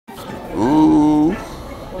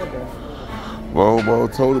Long ball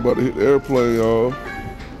Tony about to hit the airplane, y'all.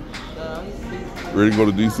 Ready to go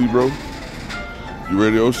to DC, bro? You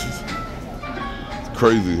ready, Oceans? It's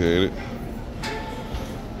crazy, ain't it?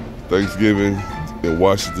 Thanksgiving in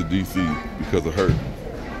Washington, DC because of her.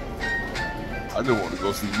 I didn't want to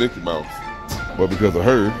go see Mickey Mouse, but because of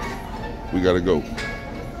her, we gotta go.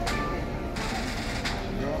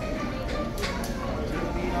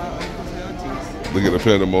 Look at the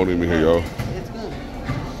pandemonium in here, y'all.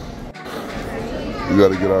 We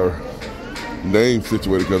gotta get our name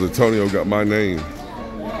situated because Antonio got my name.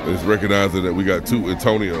 It's recognizing that we got two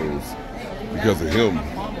Antonios because of him.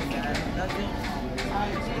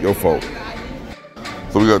 Your fault.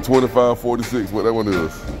 So we got 25, 46. What that one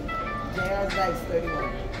is? 31.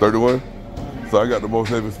 31? So I got the most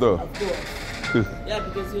heavy stuff. Of course. Yeah,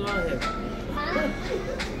 because you are heavy.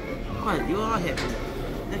 What? You are heavy.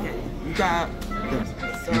 Okay. You got.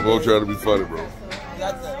 You won't try to be funny, bro.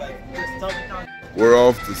 We're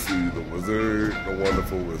off to see the Wizard, the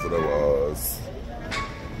Wonderful Wizard of Oz.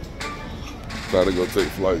 Time to go take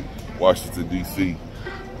flight. Washington, D.C.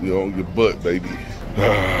 We on your butt, baby.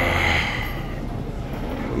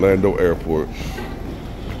 Orlando Airport.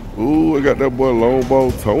 Ooh, I got that boy Long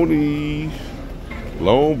Ball Tony.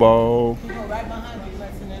 Long Ball.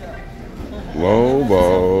 Long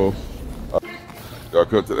Ball. Y'all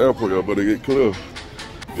come to the airport, y'all better get clear.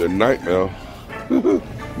 Good night now.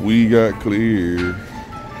 We got clear.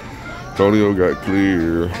 Antonio got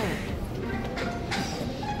clear. Man,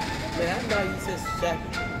 I'm not used to this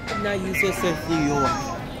jacket. I'm not used to this in New York.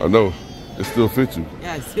 I know. It still fits you.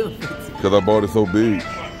 Yeah, it still fits you. Because I bought it so big.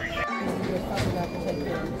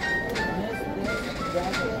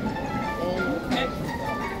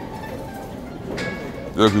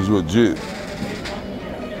 Yeah, because you're a jit.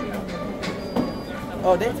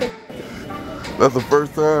 Oh, they take. That's the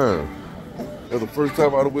first time. That's the first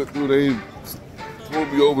time I went through. They pulled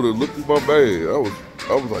me over to look through my bag. I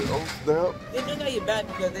was like, oh snap. They know you're bad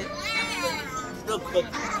because they still cook.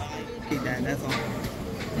 That's all.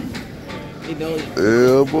 They know you.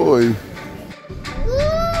 Yeah, boy.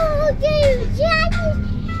 Ooh, there's Jackie.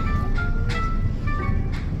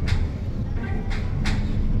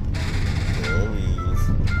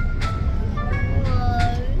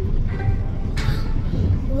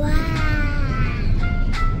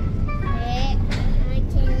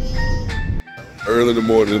 Early in the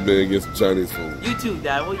morning, this man gets some Chinese food. You too,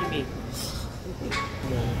 Dad. What do you mean?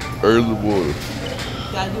 Early in the morning.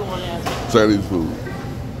 Dad, you want to ask? Chinese food.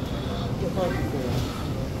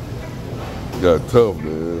 Got tough,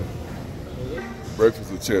 man.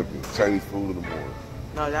 Breakfast with champions. Chinese food in the morning.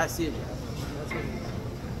 No, that's it.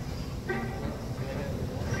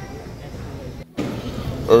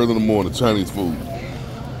 Early in the morning, Chinese food.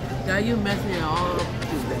 Dad, you messing it all up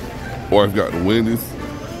Tuesday. Wife got the Wendy's.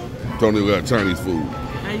 Tony got Chinese food.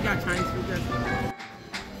 Now you got Chinese food, that's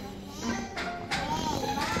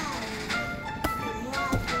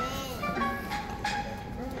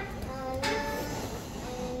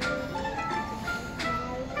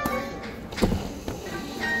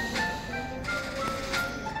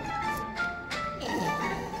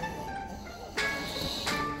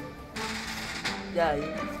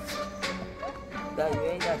Dad, you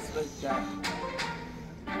ain't that slick, Dad.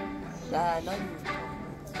 Dad, I know you.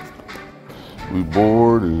 We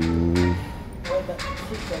bored and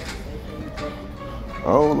I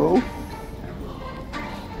don't know.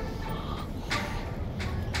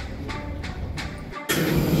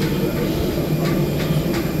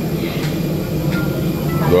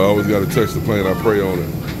 So I always got to touch the plane. I pray on it.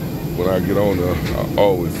 When I get on there, I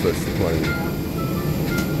always touch the plane.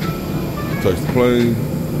 Touch the plane.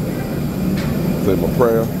 Say my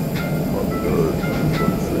prayer.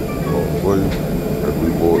 As we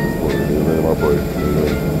board this morning, in the name I pray.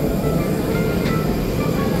 Amen.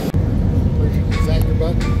 Is that your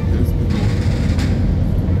button? Yes.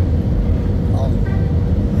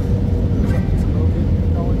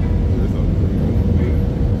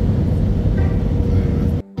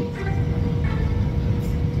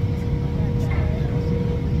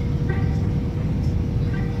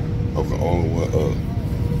 I'm the only one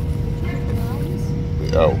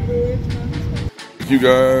out. Thank you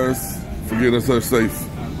guys for getting us such safe.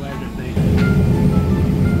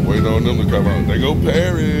 Waiting on them to come out. They go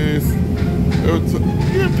Paris. You're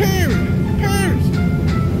in Paris. Paris.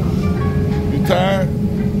 You tired?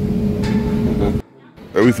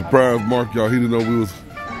 And we surprised Mark, y'all. He didn't know we was.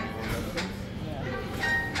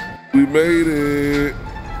 We made it.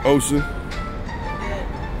 Ocean.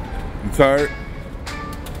 You tired?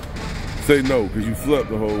 Say no, because you slept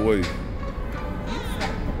the whole way.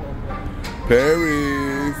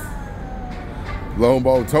 Paris. Long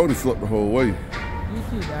ball Tony slept the whole way. You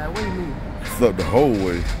too, Dad. What do you mean? Slept the whole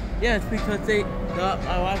way. Yeah, it's because my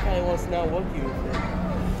Wi-Fi wants to not work you with it.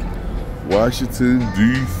 Washington,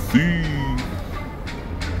 D.C.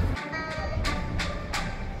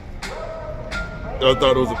 I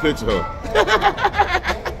thought it was a picture, huh?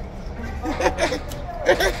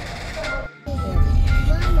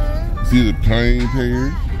 See the plane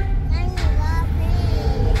here?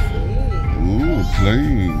 Ooh,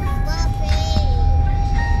 plane.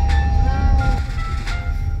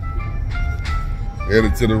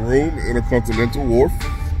 Headed to the room, Intercontinental Wharf.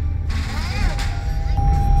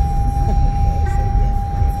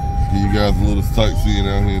 Give you guys a little sightseeing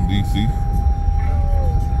out here in D.C.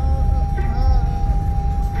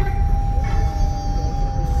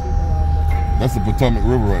 That's the Potomac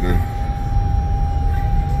River right there.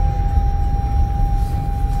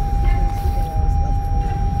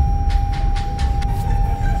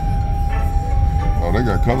 Oh, they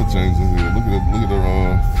got color changes in here. Look at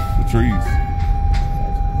the trees.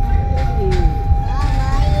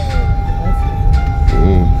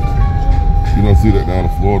 You don't see that down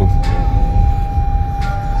in Florida.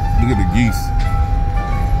 Look at the geese.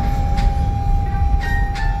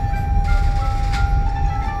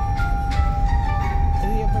 Is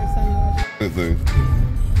it your first time watching? That thing.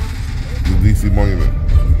 The DC Monument.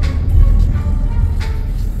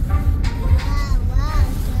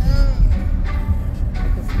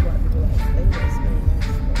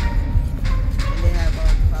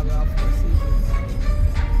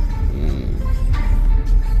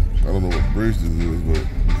 Bridge this is, but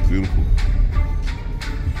it's beautiful.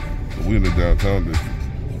 So we in the downtown district.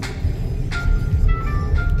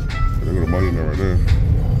 So they got a monument right there.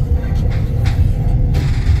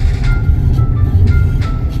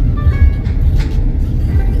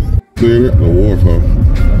 See it? The wharf, huh?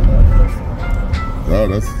 Wow,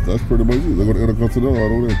 that's pretty much it. They're going to Intercontinental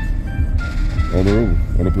right over there. On the river,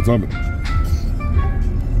 on the Potomac.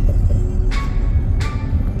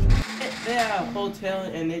 Hotel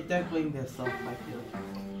and they decorating their stuff like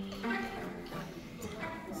that.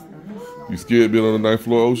 You scared being on the 9th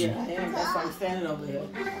floor, Ocean? Yeah, I am. That's why I'm standing over here.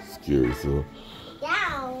 Scary, so.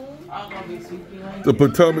 I'm gonna be sleepy like The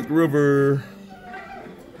Potomac River.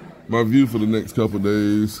 My view for the next couple of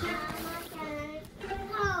days.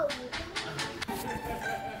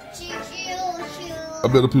 I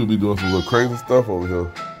bet the people be doing some little crazy stuff over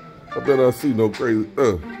here. I bet I see no crazy.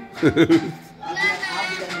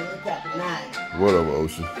 Whatever,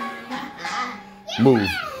 Ocean. Move.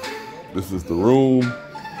 This is the room.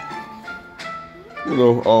 You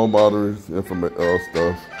know, all modern information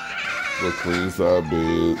stuff. The queen side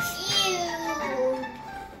beds.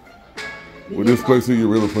 With this place here, you're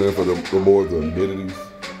really playing for the more of the amenities.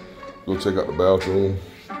 Go check out the bathroom.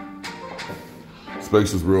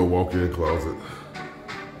 Spacious, real walk-in closet.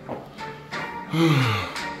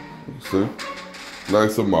 See?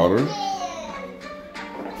 Nice and modern.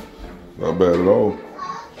 Not bad at all.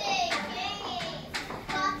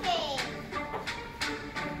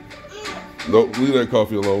 Nope, leave that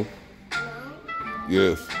coffee alone.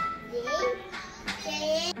 Yes.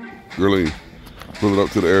 Girlie, pull it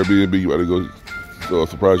up to the Airbnb. You about to go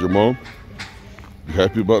surprise your mom? You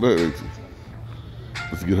happy about that, ain't you?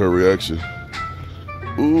 Let's get her reaction.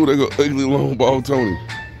 Ooh, they go ugly long ball Tony.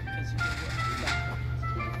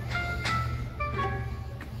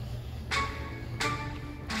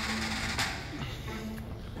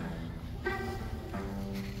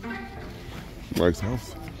 Nice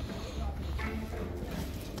house.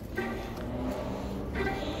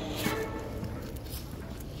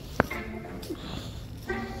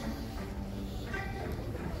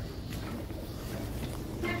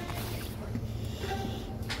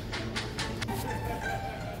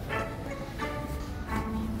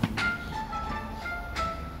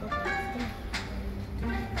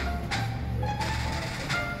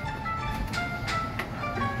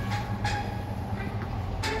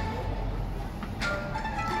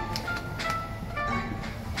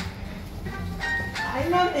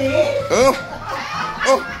 Oh.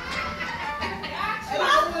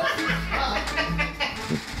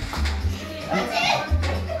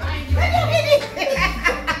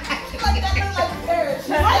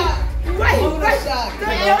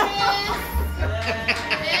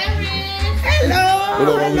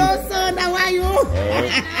 Hello, son. How are you?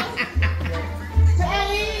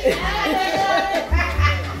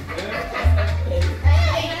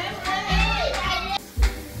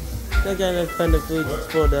 They're gonna find the food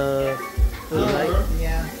for the night.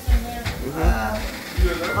 Yeah.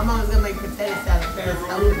 My mom's gonna make potato salad. Ferris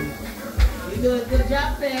helping. You doing a good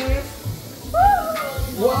job, Ferris.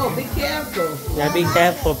 Whoa, be careful. Yeah, be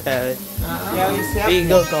careful, Perry. Yeah, Be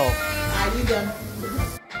good dog. Are you done?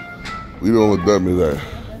 We the only dummy that.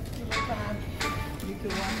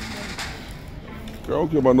 I don't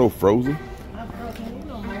care about no Frozen.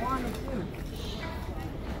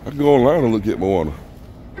 I can go online and look at Moana.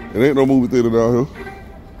 It ain't no movie theater down here.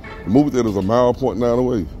 The movie theater's a mile point 9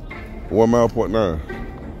 away. 1 mile point 9.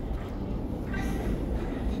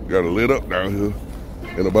 Got it lit up down here.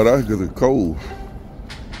 And about out because it's cold.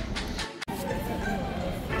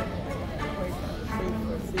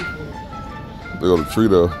 They got a tree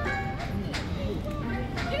there.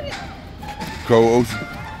 Cold ocean.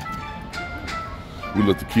 We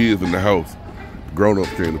let the kids in the house. Grown-ups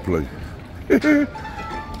came to play. The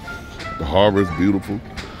harbor is beautiful.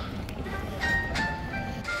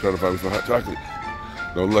 Trying to find me some hot chocolate.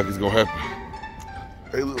 Don't look like it's gonna happen.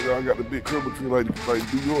 Hey, look, y'all got the big Christmas tree like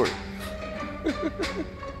New York.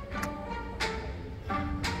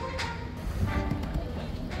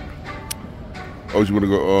 Oh, you wanna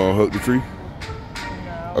go hug the tree? No.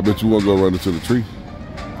 I bet you wanna go run into the tree.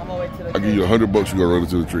 I'm gonna wait till the I'll give you $100 you go run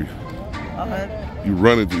into the tree.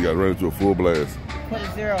 100. You gotta run into a full blast. Put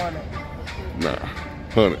a 0 on it. Nah,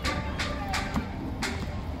 100.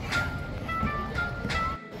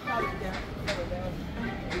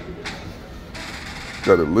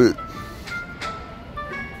 Got it lit.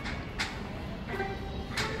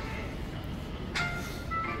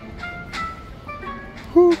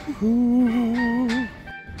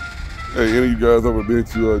 Hey, any of you guys ever been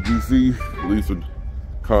to DC? Leave some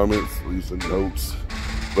comments, leave some notes.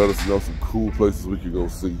 Let us know some cool places we can go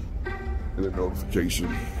see. And a notification.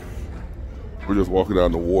 We're just walking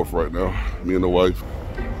down the wharf right now, me and the wife.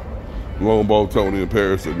 Longbow, Tony, and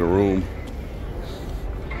Paris in the room.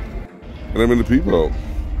 And I'm in the peephole.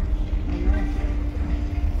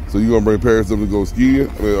 So you gonna bring Paris up to go skiing?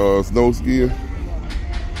 Snow skiing?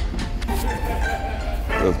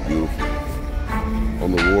 That's beautiful.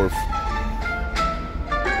 On the wharf.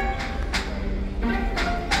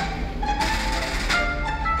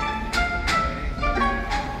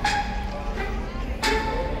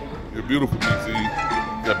 You're beautiful, DC.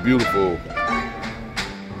 You're beautiful.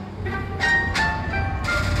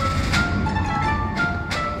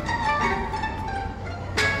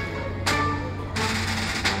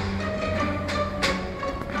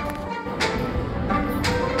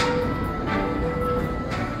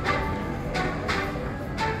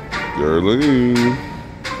 Darlene.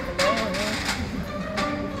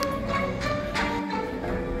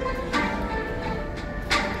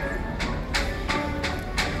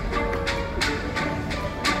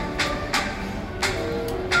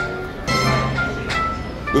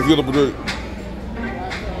 Let's get up a drink.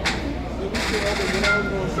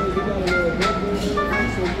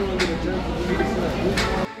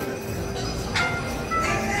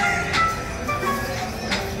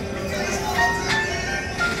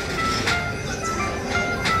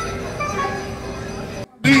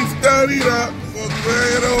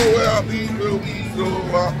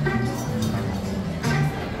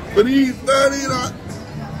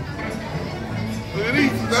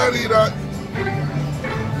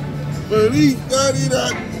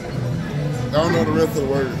 I don't know the rest of the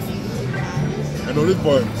words. I know this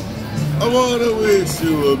part. I wanna wish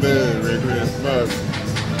you a Merry Christmas.